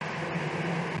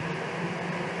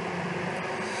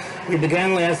We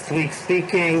began last week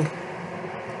speaking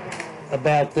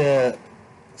about the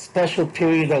special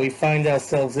period that we find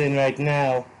ourselves in right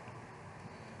now,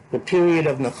 the period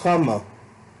of Nechama,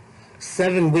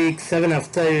 7 weeks, 7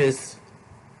 haftarahs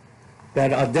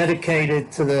that are dedicated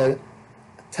to the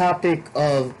topic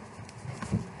of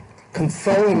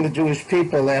consoling the Jewish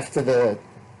people after the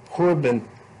Churban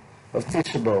of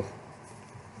Tisha B'Av.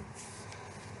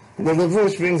 The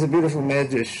Levush brings a beautiful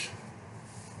medrash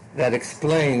that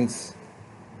explains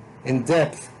in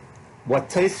depth what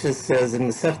Tosfos says in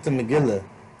the Masechta Megillah.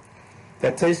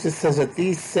 That Tosfos says that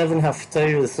these 7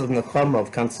 haftarahs of Nechama,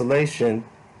 of consolation,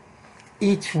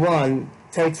 each one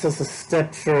takes us a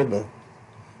step further,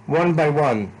 one by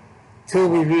one, till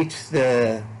we reach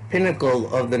the pinnacle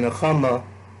of the Nechama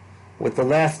with the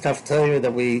last haftarah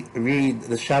that we read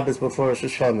the Shabbos before Rosh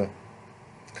Hashanah.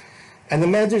 And the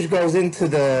Medrash goes into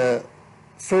the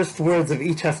first words of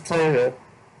each haftarah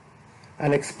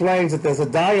and explains that there's a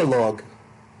dialogue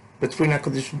between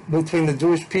the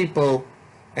Jewish people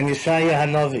and Yeshaya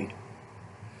Hanavi.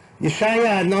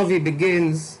 Yeshaya Hanavi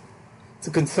begins to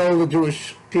console the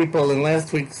Jewish people in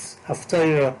last week's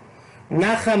haftarah.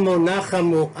 Nachamu,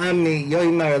 nachamu, ami,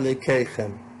 yoymar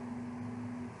lekeichem.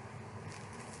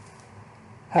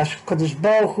 HaKadosh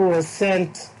Baruch Hu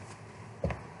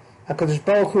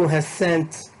has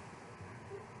sent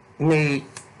me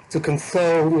to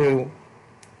console you.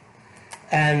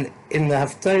 And in the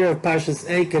haftarah of Parshas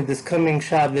Eikev, this coming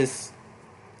Shabbos,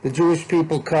 the Jewish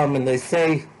people come and they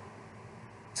say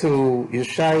to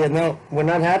Yeshaya, no, we're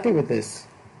not happy with this.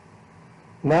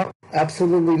 No,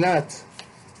 absolutely not.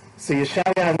 So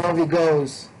Yeshaya Hanavi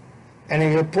goes and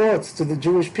he reports to the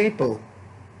Jewish people.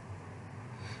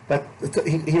 But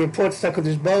he reports to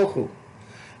HaKadosh Baruch Hu.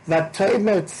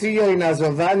 V'tomer Tzion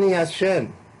azovani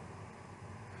Hashem.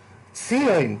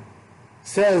 Tzion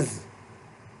says,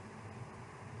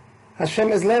 Hashem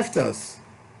has left us.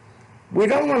 We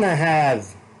don't want to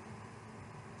have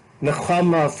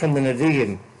Nechama from the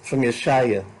Nevi'im, from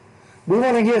Yeshaya. We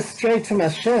want to hear straight from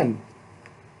Hashem.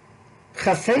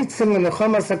 Chafetzim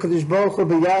lenechamas HaKadosh Baruch Hu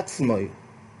b'yatzmoi.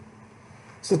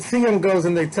 So Tzion goes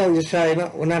and they tell Yeshaya,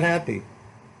 no, we're not happy.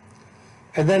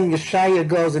 And then Yeshaya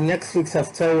goes in next week's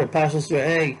haftarah, Parshas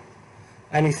Re'eh,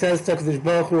 and he says to HaKadosh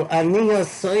Baruch Hu, Aniya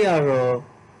soyaro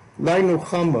lainu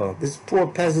chama. This poor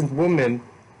peasant woman,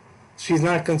 she's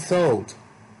not consoled.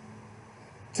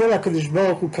 Till HaKadosh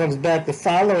Baruch Hu comes back the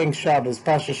following Shabbos,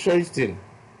 Pasha Shoftim,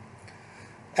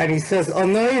 and he says,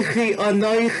 Anoichi,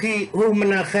 Anoichi hu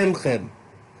menachemchem.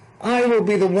 I will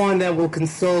be the one that will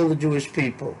console the Jewish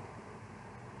people.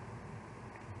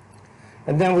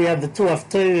 And then we have the 2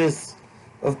 haftarahs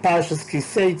of Parshas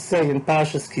Kiseitze and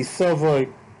Parshas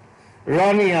Kisovoi,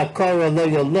 Rani HaKorah Lo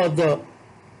Yolodo,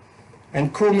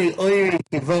 and Kumi Oiri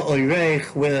Kivo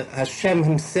Oireich, where Hashem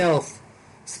himself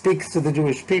speaks to the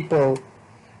Jewish people.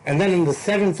 And then in the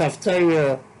 7th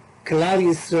haftarah, Klal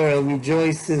Yisrael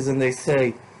rejoices and they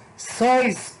say,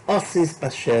 Sois Osis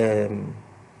Hashem.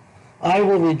 I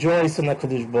will rejoice in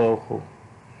HaKadosh Baruch Hu.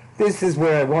 This is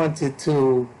where I wanted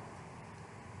to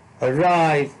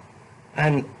arrive,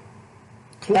 and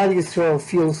Klal Yisrael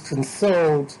feels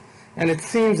consoled, and it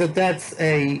seems that that's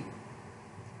a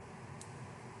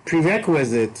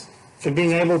prerequisite for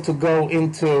being able to go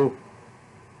into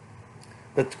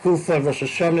the Tkufa of Rosh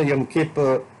Hashanah, Yom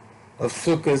Kippur, of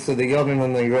Sukkot, or the Yomim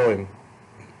and the Roim.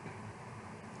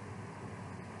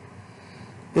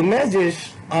 The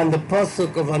Medrash on the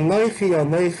pasuk of Anoichi,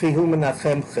 Anoichi hu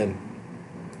menachemchem,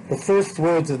 the first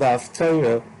words of the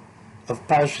haftarah of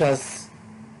Parshas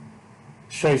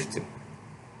Shoftim.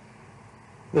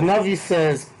 The Navi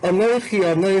says, Anoichi,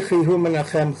 Anoichi hu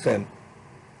menachemchem.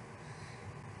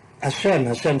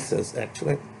 Hashem says,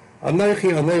 actually,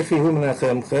 Anoichi, Anoichi hu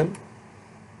menachemchem.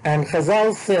 And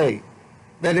Chazal say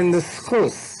that in the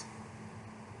schus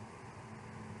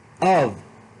of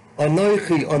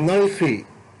Anoichi, Anoichi,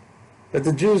 that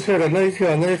the Jews heard Anoichi,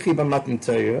 Anoichi b'matan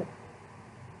Torah,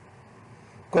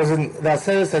 because in the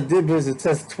Aseret HaDibros it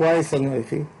says twice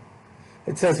Anoichi.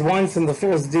 It says once in the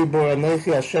first Dibur,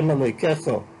 Anoichi Hashem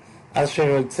Elokecho,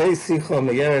 Asher Hotzeisecho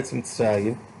Me'eretz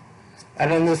Mitzrayim,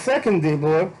 and in the second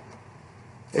Dibur,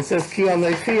 it says Ki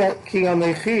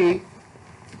Anoichi,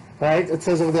 right? It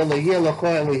says over there, Le'yeh L'cho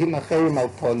Elohim Acherim Al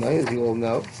Ponai, as you all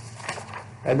know.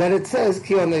 And then it says,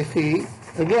 Ki Anoichi,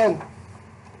 again.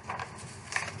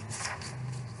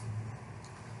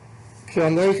 Ki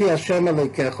Anoichi Hashem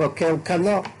Elokecho Kel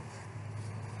Kano.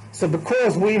 So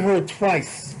because we heard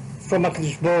twice from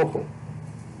HaKadosh Baruch Hu,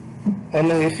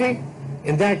 Anoichi,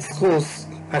 in that schus,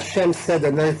 Hashem said,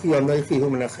 Anoichi, Anoichi hu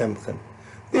menachemchem.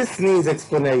 This needs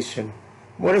explanation.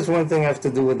 What does one thing have to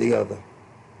do with the other?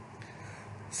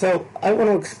 So I want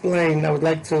to explain, I would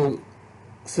like to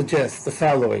suggest the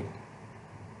following.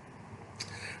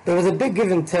 There was a big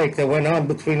give and take that went on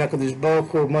between HaKadosh Baruch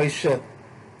Hu, Moshe,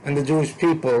 and the Jewish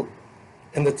people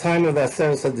in the time of the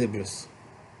Aseret HaDibros.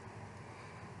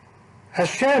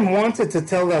 Hashem wanted to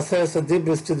tell the Aseret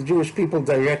HaDibros to the Jewish people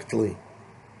directly.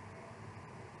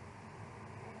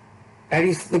 And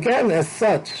he began as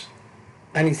such,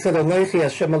 and he said, Anochi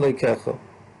Hashem Elokecha.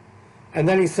 And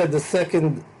then he said the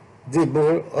second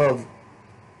dibur of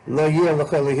Lo yeh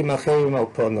lecha Elohim acherim al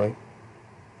ponoi.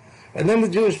 And then the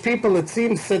Jewish people, it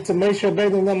seems, said to Moshe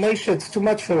Rabbeinu, no, Moshe, it's too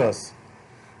much for us.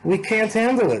 We can't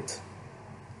handle it.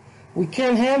 We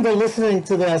can't handle listening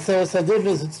to the Aseret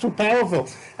HaDibros. It's too powerful.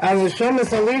 Our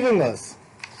neshamas are leaving us.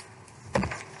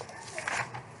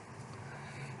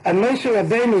 And Moshe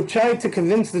Rabbeinu tried to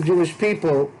convince the Jewish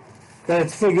people that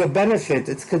it's for your benefit.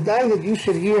 It's kedai that you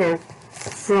should hear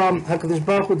from HaKadosh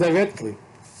Baruch Hu directly.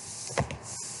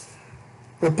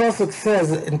 The Pasuk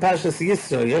says in Parshas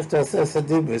Yisro, you have to assess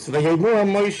HaDibros, V'yeimu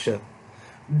Moshe,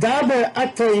 Daber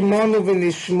ata imanu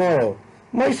v'nishmo.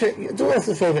 Moshe, do us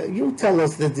a favor, you tell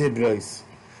us the Dibros.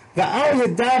 V'al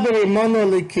yedaber imanu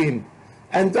likim.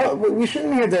 And we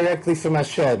shouldn't hear directly from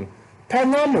Hashem.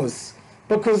 Parnamus,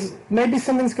 because maybe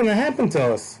something's going to happen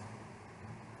to us.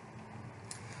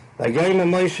 Like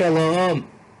Moshe Elohim.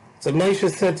 So Moshe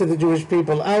said to the Jewish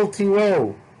people, Al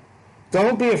tiro,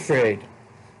 don't be afraid.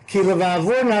 It's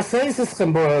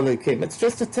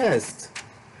just a test.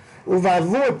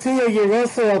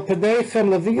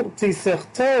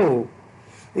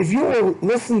 If you will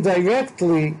listen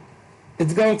directly,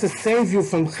 it's going to save you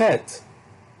from chet.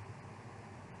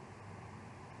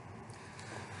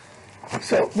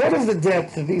 So what is the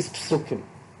depth of these psukim?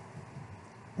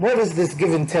 What is this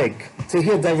give and take? To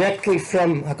hear directly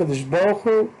from HaKadosh Baruch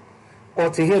Hu, or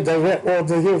to hear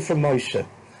from Moshe?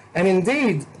 And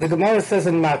indeed, the Gemara says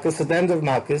in Makos, at the end of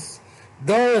Makos,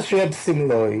 Dor Sheb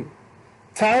Simloi,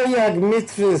 Taryag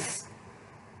mitzvahs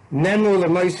nemu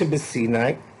leMoshe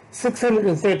b'Sinai.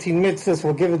 613 mitzvahs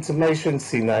were given to Moshe in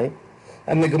Sinai.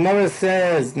 And the Gemara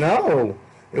says, no,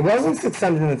 it wasn't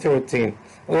 613. It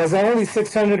was only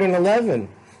 611.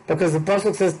 Because the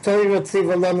Pasuk says, Torah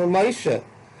tziva lanu Moshe.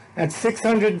 At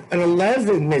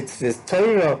 611 mitzvahs,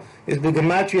 Torah is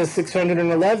b'gematria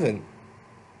 611.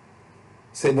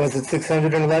 So was it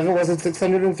 611? Was it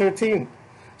 613?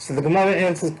 So the Gemara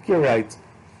answers, you're right.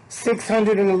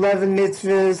 611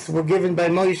 mitzvahs were given by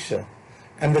Moshe.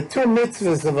 And the two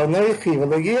mitzvahs of Anochi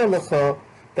v'lo lecha,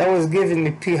 that was given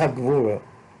mipi hagvura.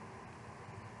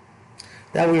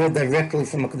 That we heard directly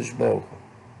from HaKadosh Baruch Hu.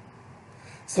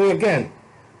 So again,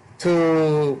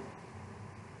 to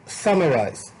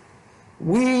summarize,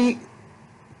 we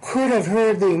could have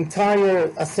heard the entire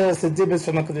Aseret HaDibros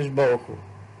from HaKadosh Baruch Hu.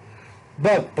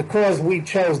 But because we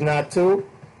chose not to,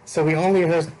 so we only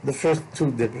heard the first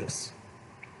two dibros.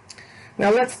 Now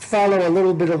let's follow a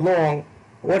little bit along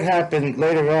what happened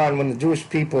later on when the Jewish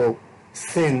people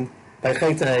sinned by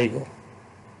Chet HaEgel.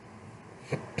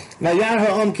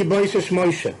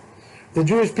 The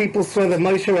Jewish people saw that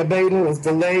Moshe Rabbeinu was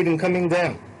delayed in coming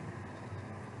down.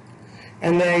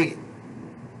 And they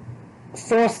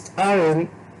forced Aaron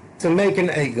to make an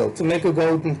egel, to make a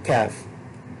golden calf.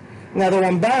 Now the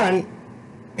Ramban,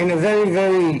 in a very,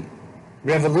 very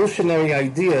revolutionary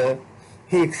idea,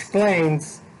 he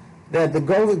explains that the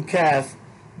golden calf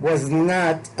was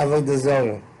not Avodah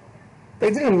Zarah. They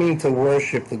didn't mean to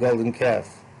worship the golden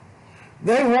calf.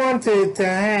 They wanted to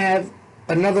have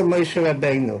another Moshe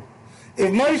Rabbeinu.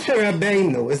 If Moshe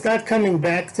Rabbeinu is not coming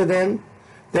back to them,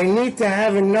 they need to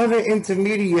have another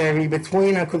intermediary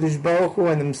between HaKadosh Baruch Hu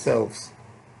and themselves.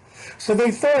 So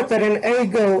they thought that an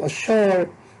egel, a shor,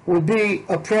 would be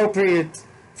appropriate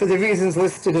for the reasons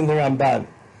listed in the Ramban.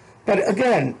 But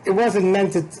again, it wasn't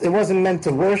meant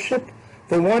to worship.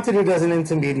 They wanted it as an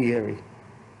intermediary.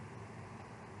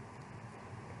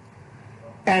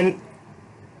 And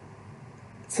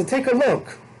so take a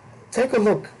look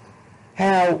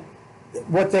how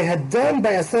what they had done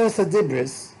by Aseret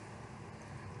HaDibros,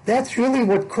 that's really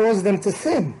what caused them to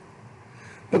sin.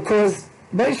 Because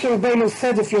Moshe Rabbeinu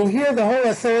said, if you'll hear the whole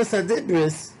Aseret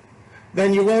HaDibros,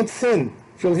 then you won't sin.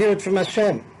 If you'll hear it from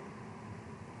Hashem.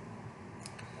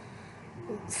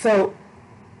 So,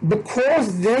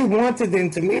 because they wanted the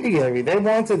intermediary, they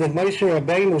wanted that Moshe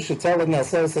Rabbeinu should tell them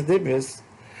Aseret HaDibros,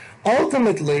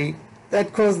 ultimately,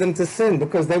 that caused them to sin,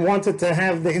 because they wanted to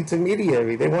have the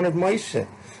intermediary. They wanted Moshe.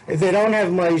 If they don't have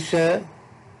Moshe,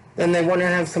 then they want to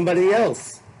have somebody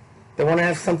else. They want to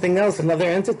have something else, another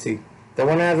entity. They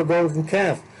want to have a golden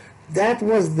calf. That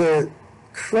was the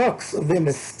crux of their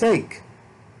mistake.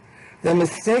 Their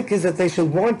mistake is that they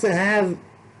should want to have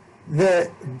the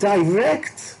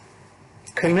direct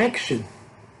connection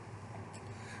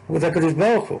with HaKadosh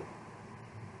Baruch Hu.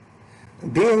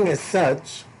 Being as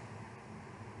such,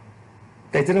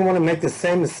 they didn't want to make the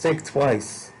same mistake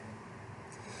twice.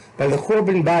 By the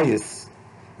Churban Bayis,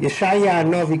 Yeshaya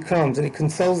Hanavi comes and he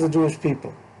consoles the Jewish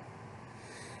people.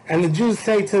 And the Jews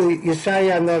say to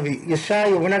Yeshaya Hanavi,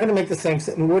 Yeshaya, we're not going to make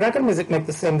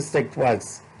the same mistake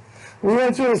twice. We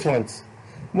went through this once.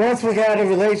 Once we had a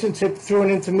relationship through an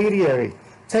intermediary.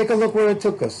 Take a look where it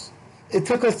took us. It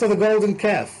took us to the golden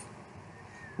calf.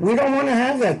 We don't want to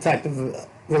have that type of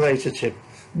relationship.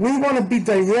 We want to be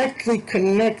directly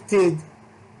connected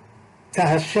to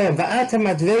Hashem. If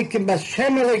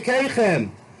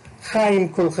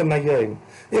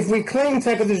we cling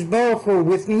to HaKadosh Baruch Hu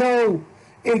with no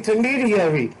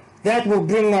intermediary, that will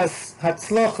bring us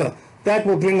hatzlocha, that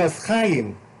will bring us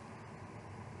chayim.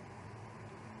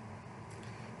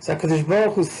 So HaKadosh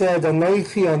Baruch Hu said,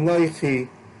 Anoichi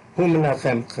hu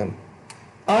menachemchem.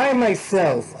 I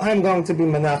myself, I'm going to be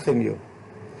menachem you.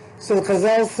 So the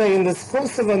Chazal say in the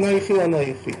schus of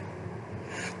Anoichi,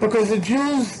 because the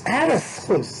Jews had a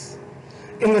schus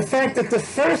in the fact that the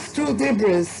first two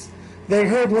dibros they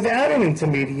heard without an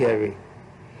intermediary.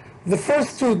 The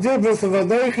first two dibros of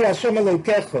Anoichi Hashem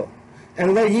Elokecha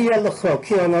and Lo Yiyeh Lecha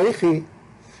Ki Anoichi,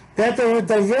 that they heard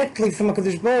directly from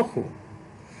HaKadosh Baruch Hu.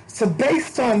 So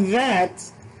based on that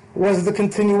was the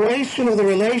continuation of the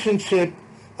relationship,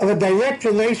 of a direct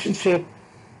relationship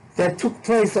that took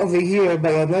place over here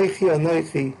by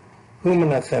Anoichi hu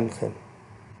menachemchem.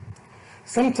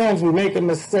 Sometimes we make a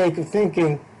mistake of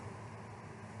thinking,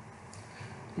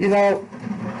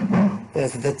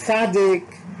 there's the tzaddik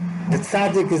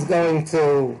is going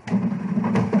to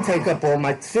take up all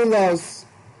my tefillos.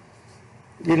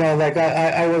 Like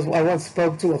I once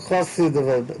spoke to a chassid of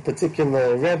a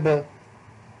particular rebbe,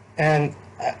 and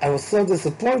I was so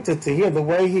disappointed to hear the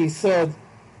way he said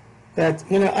that,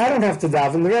 I don't have to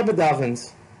daven, the rebbe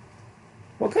davens.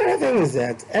 What kind of thing is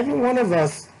that? Every one of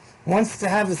us wants to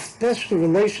have a special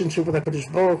relationship with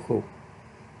HaKadosh Baruch Hu.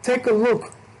 Take a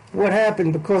look what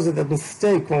happened because of the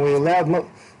mistake when we allowed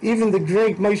even the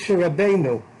great Moshe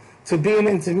Rabbeinu to be an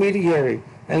intermediary,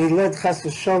 and he led Chas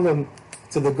v'Sholem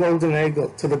to the golden eagle,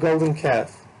 to the golden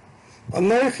calf.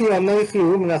 Anoichi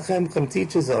hu menachemchem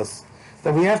teaches us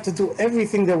that we have to do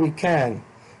everything that we can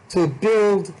to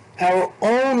build our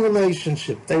own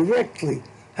relationship directly,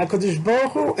 HaKadosh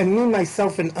Baruch Hu and me,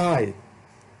 myself, and I.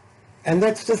 And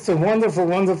that's just a wonderful,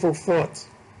 wonderful thought.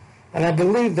 And I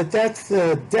believe that that's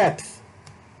the depth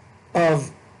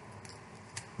of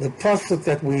the pasuk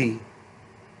that we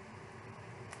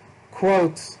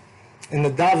quote in the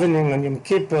davening on Yom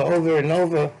Kippur over and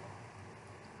over.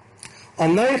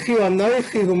 Anoichi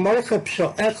hu moiche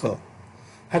psho'echa.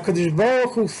 HaKadosh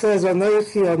Baruch Hu says,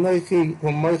 Anoichi hu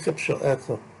moiche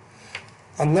psho'echa.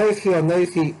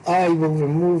 Anoichi, I will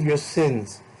remove your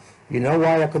sins. You know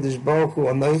why HaKadosh Baruch Hu,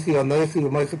 Anoichi hu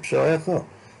moiche psho'echa?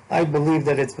 I believe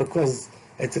that it's because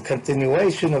it's a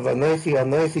continuation of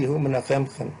Anoichi hu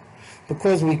menachemchem.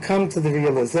 Because we come to the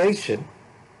realization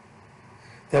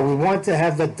that we want to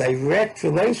have that direct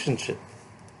relationship.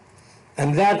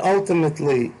 And that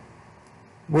ultimately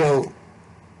will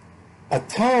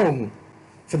atone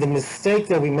for the mistake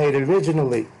that we made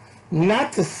originally,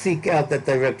 not to seek out that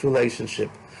direct relationship,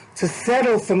 to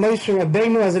settle for Moshe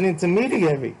Rabbeinu as an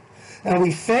intermediary. And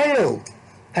we failed,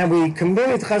 and we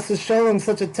committed Chas v'Sholem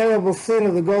such a terrible sin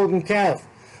of the golden calf.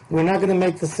 We're not going to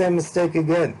make the same mistake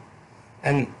again.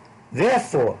 And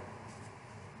therefore,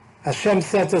 Hashem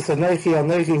said to us, Anoichi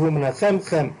hu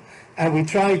menachemchem, and we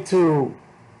try to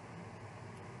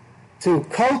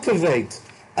cultivate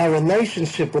our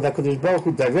relationship with HaKadosh Baruch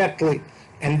Hu directly,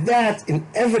 and that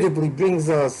inevitably brings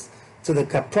us to the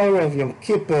kapara of Yom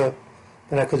Kippur,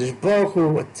 that HaKadosh Baruch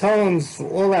Hu atones for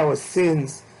all our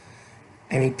sins,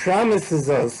 and He promises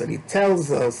us, and He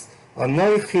tells us,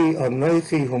 Anoichi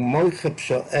hu moiche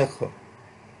psho'echa.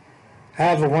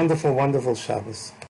 Have a wonderful, wonderful Shabbos.